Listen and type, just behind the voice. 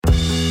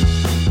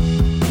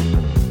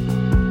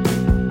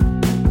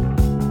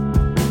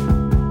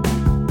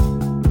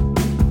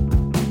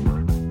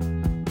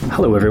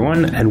Hello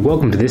everyone, and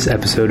welcome to this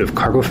episode of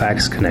Cargo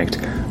Facts Connect,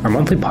 our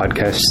monthly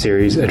podcast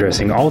series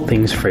addressing all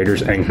things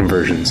freighters and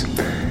conversions.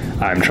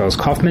 I'm Charles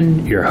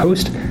Kaufman, your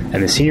host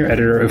and the senior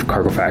editor of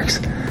Cargo Facts.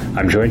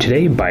 I'm joined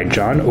today by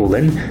John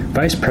Olin,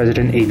 Vice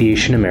President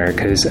Aviation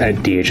Americas at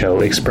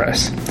DHL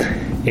Express.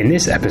 In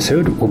this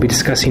episode, we'll be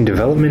discussing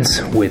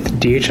developments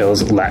with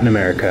DHL's Latin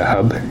America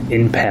hub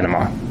in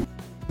Panama.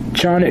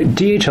 John,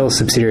 DHL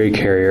subsidiary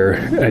carrier,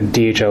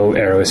 DHL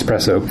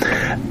Aeroespresso,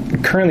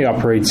 currently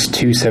operates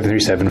two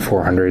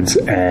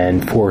 737-400s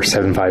and four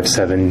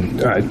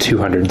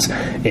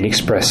 757-200s in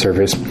express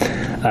service.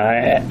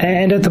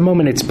 And at the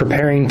moment, it's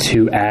preparing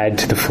to add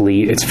to the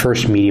fleet its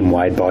first medium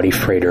wide-body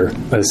freighter,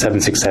 a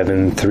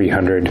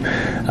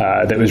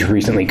 767-300 that was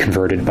recently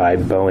converted by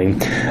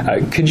Boeing.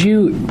 Could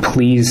you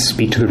please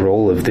speak to the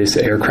role of this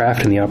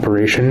aircraft in the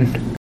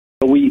operation?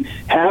 We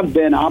have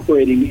been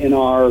operating in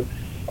our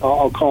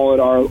I'll call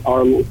it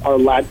our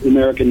Latin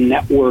American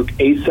network,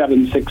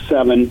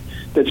 A767,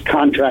 that's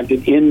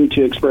contracted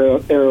into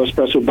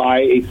Aeroespresso by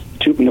a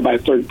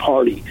third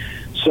party.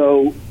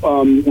 So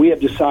we have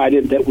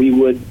decided that we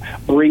would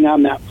bring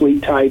on that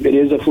fleet type. It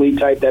is a fleet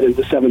type that is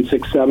the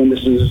 767.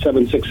 This is a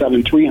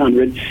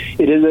 767-300.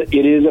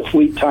 It is a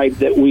fleet type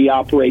that we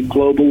operate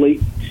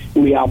globally.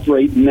 We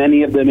operate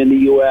many of them in the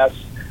U.S.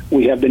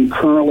 We have been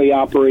currently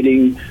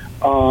operating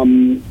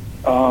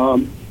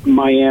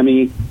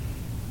Miami,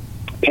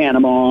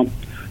 Panama,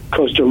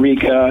 Costa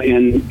Rica,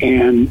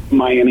 and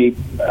Miami,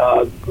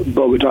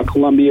 Bogota,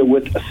 Colombia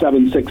with a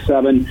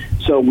 767.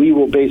 So we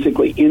will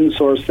basically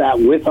insource that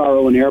with our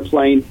own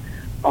airplane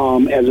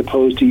as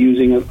opposed to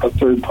using a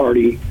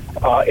third-party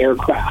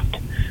aircraft.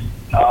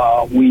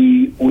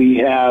 We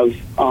have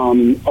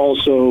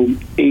also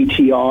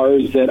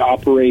ATRs that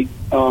operate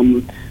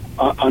on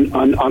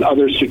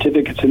other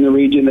certificates in the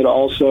region that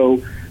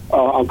also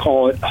I'll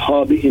call it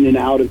hub in and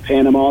out of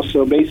Panama.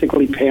 So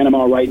basically,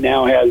 Panama right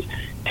now has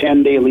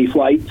 10 daily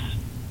flights,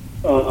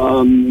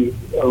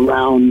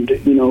 around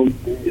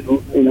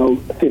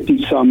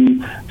 50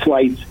 some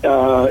flights,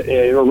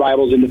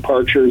 arrivals and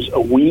departures a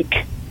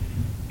week.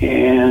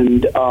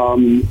 And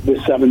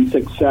the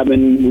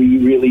 767, we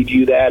really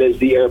view that as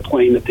the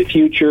airplane of the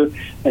future.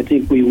 I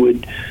think we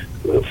would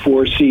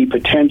foresee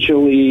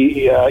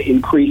potentially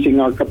increasing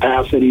our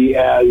capacity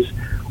as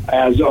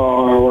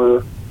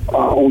our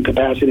own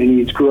capacity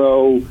needs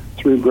grow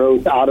through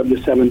growth out of the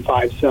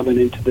 757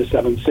 into the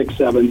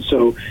 767.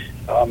 So,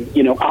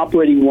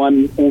 operating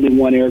only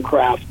one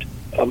aircraft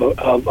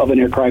of an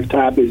aircraft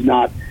type is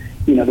not,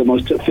 the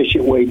most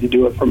efficient way to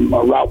do it from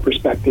a route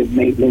perspective,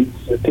 maintenance,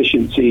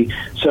 efficiency.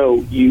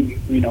 So,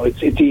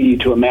 it's easy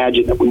to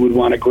imagine that we would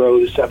want to grow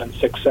the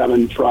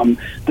 767 from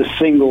the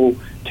single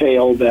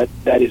tail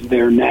that is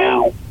there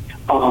now.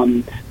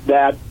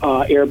 That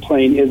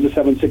airplane is the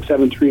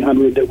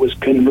 767-300 that was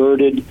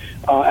converted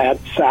at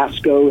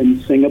SASCO in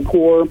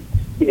Singapore.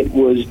 It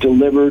was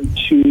delivered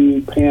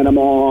to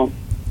Panama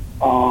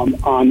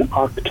on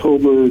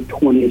October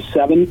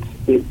 27th.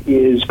 It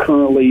is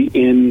currently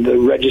in the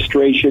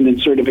registration and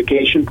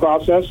certification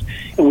process,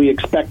 and we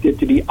expect it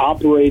to be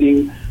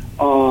operating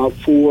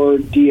for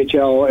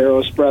DHL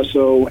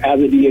Aeroespresso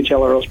as a DHL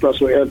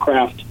Aeroespresso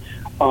aircraft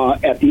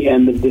at the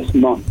end of this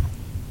month.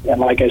 And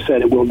like I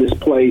said, it will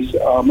displace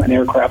an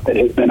aircraft that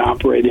has been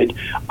operated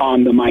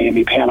on the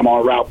Miami-Panama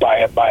route by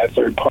a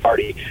third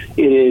party.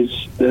 It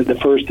is the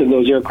first of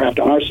those aircraft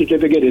on our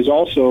certificate, is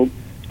also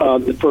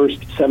the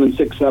first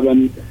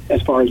 767,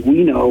 as far as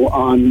we know,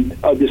 on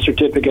the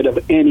certificate of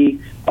any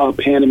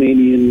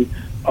Panamanian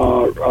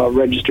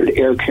registered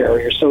air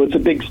carrier. So it's a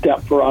big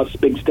step for us,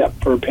 big step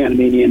for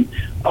Panamanian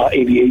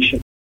aviation.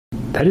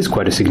 That is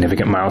quite a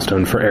significant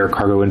milestone for air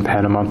cargo in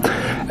Panama.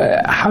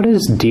 How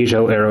does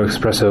DHL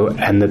Aeroespresso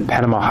and the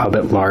Panama hub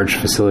at large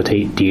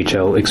facilitate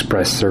DHL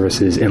Express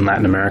services in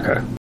Latin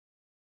America?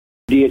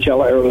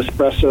 DHL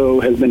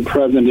Aeroespresso has been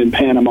present in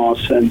Panama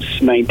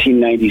since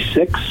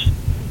 1996.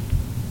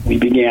 We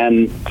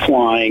began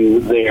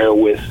flying there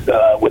with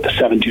the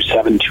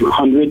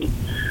 727-200,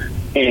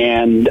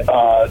 and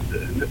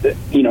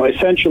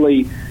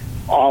essentially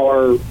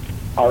our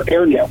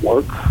air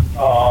network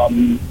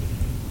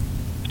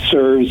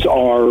serves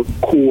our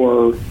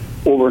core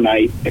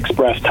overnight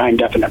express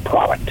time-definite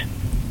product.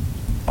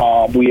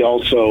 We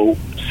also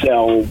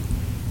sell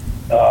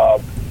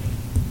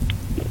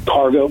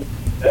cargo.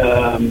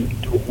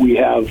 We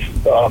have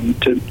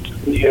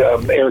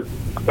air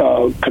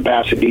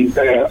capacity,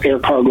 air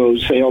cargo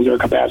sales, air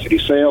capacity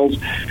sales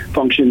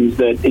functions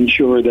that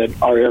ensure that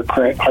our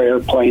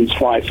airplanes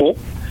fly full.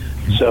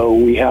 So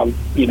we have,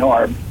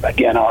 our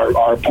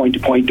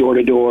point-to-point,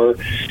 door-to-door,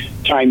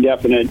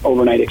 time-definite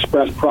overnight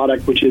express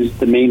product, which is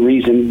the main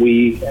reason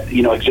we,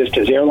 exist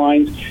as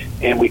airlines,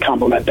 and we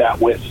complement that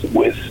with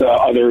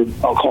other,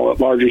 I'll call it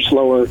larger,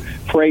 slower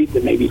freight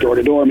that may be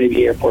door-to-door,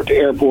 maybe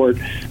airport-to-airport,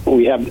 but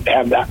we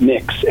have that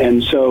mix.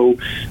 And so,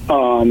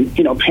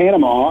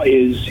 Panama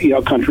is,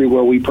 a country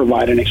where we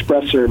provide an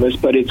express service,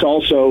 but it's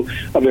also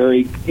a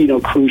very,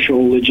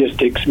 crucial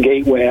logistics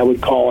gateway, I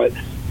would call it,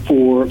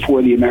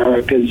 for the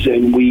Americas,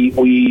 and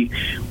we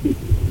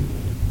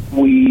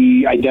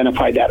we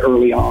identified that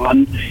early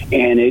on,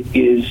 and it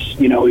is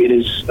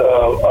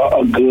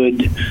a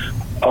good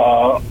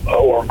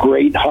or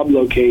great hub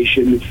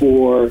location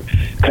for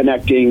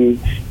connecting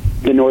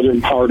the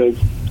northern part of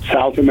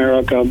South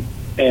America,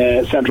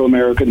 Central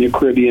America, and the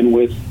Caribbean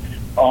with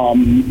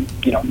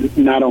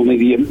not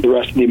only the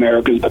rest of the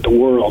Americas but the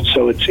world.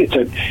 So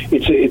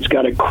it's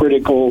got a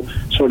critical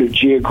sort of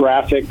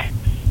geographic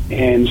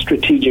and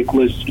strategic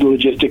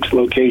logistics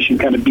location,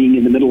 kind of being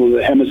in the middle of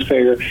the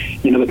hemisphere.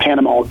 The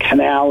Panama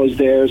Canal is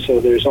there, so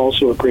there's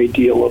also a great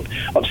deal of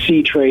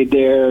sea trade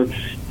there.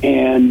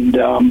 And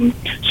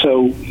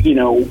so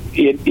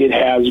it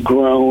has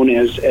grown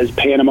as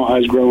Panama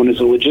has grown as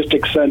a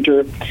logistics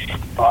center.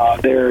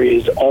 There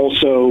is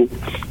also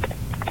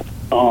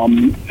I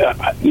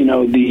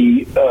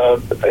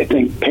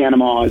think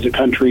Panama as a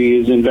country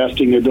is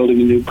investing. They're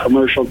building a new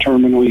commercial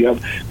terminal. You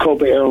have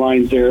Copa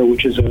Airlines there,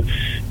 which is a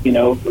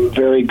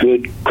very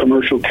good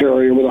commercial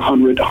carrier with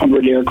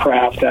 100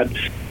 aircraft. That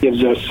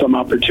gives us some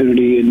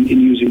opportunity in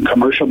using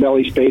commercial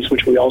belly space,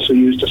 which we also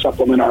use to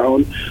supplement our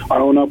own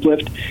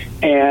uplift,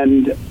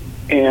 and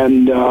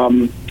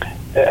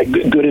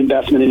good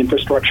investment in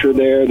infrastructure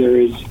there. There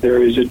is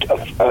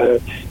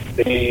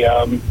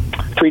a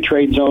free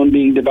trade zone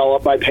being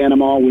developed by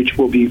Panama, which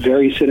will be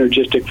very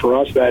synergistic for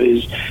us. That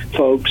is,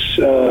 folks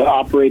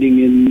operating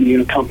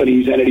in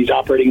companies, entities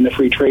operating in the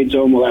free trade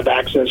zone will have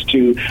access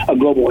to a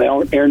global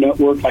air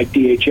network like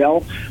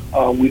DHL.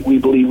 We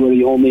believe we're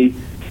the only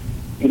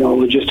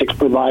logistics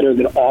provider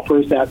that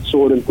offers that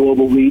sort of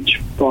global reach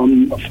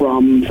from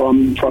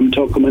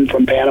Tocumen,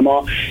 from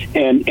Panama,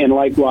 and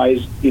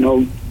likewise,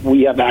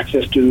 we have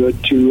access to a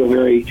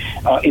very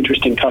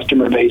interesting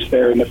customer base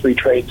there in the free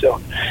trade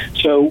zone.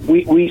 So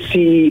we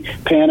see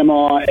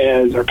Panama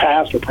as our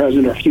past, our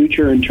present, our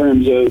future in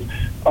terms of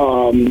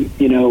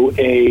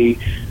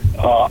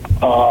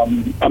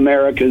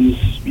America's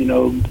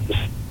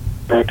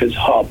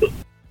hub.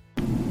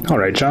 All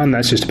right, John,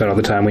 that's just about all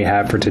the time we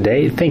have for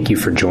today. Thank you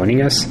for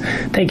joining us.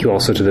 Thank you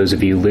also to those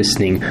of you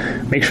listening.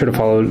 Make sure to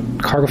follow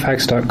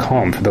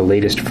cargofax.com for the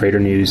latest freighter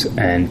news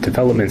and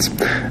developments.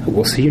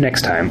 We'll see you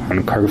next time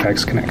on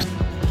Cargofax Connect.